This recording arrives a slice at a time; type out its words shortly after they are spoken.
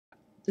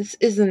This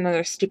is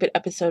another stupid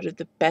episode of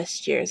The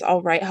Best Years.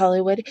 All right,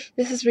 Hollywood,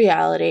 this is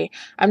reality.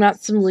 I'm not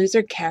some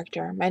loser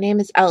character. My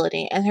name is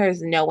Elodie, and there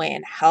is no way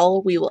in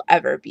hell we will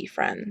ever be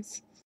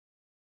friends.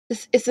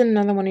 This isn't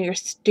another one of your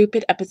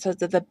stupid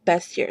episodes of The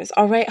Best Years.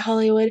 All right,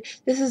 Hollywood,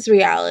 this is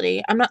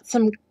reality. I'm not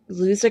some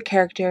loser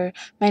character.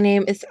 My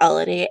name is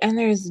Elodie, and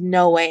there is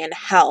no way in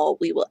hell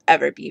we will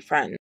ever be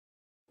friends.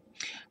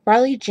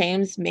 Riley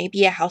James may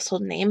be a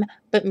household name,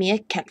 but Mia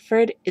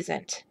Kentford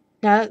isn't.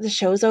 Now that the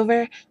show's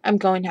over, I'm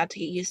going to have to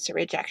get used to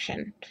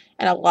rejection.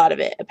 And a lot of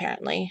it,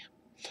 apparently.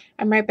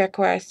 I'm right back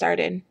where I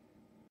started.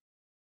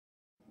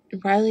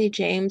 Riley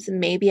James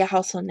may be a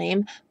household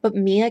name, but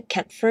Mia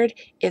Kentford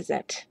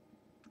isn't.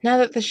 Now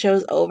that the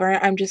show's over,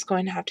 I'm just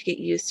going to have to get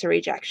used to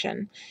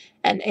rejection.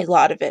 And a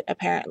lot of it,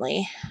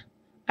 apparently.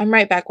 I'm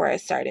right back where I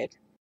started.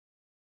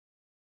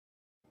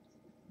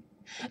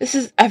 This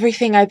is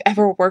everything I've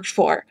ever worked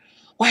for.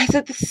 Why is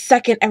it the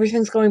second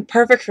everything's going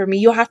perfect for me,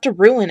 you have to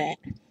ruin it?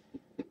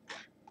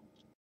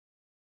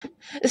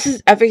 This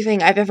is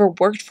everything I've ever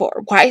worked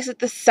for. Why is it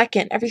the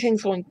second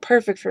everything's going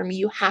perfect for me,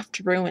 you have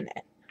to ruin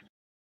it?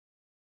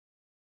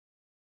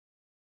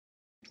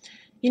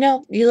 You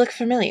know, you look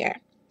familiar.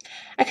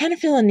 I kind of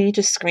feel a need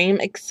to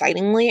scream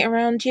excitingly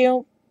around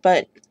you,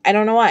 but I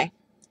don't know why.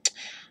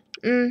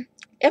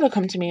 It'll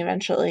come to me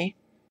eventually.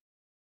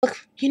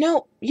 Look, you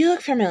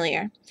look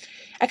familiar.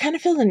 I kind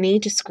of feel the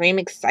need to scream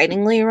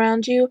excitingly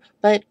around you,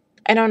 but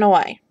I don't know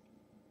why.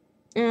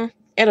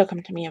 It'll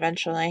come to me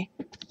eventually.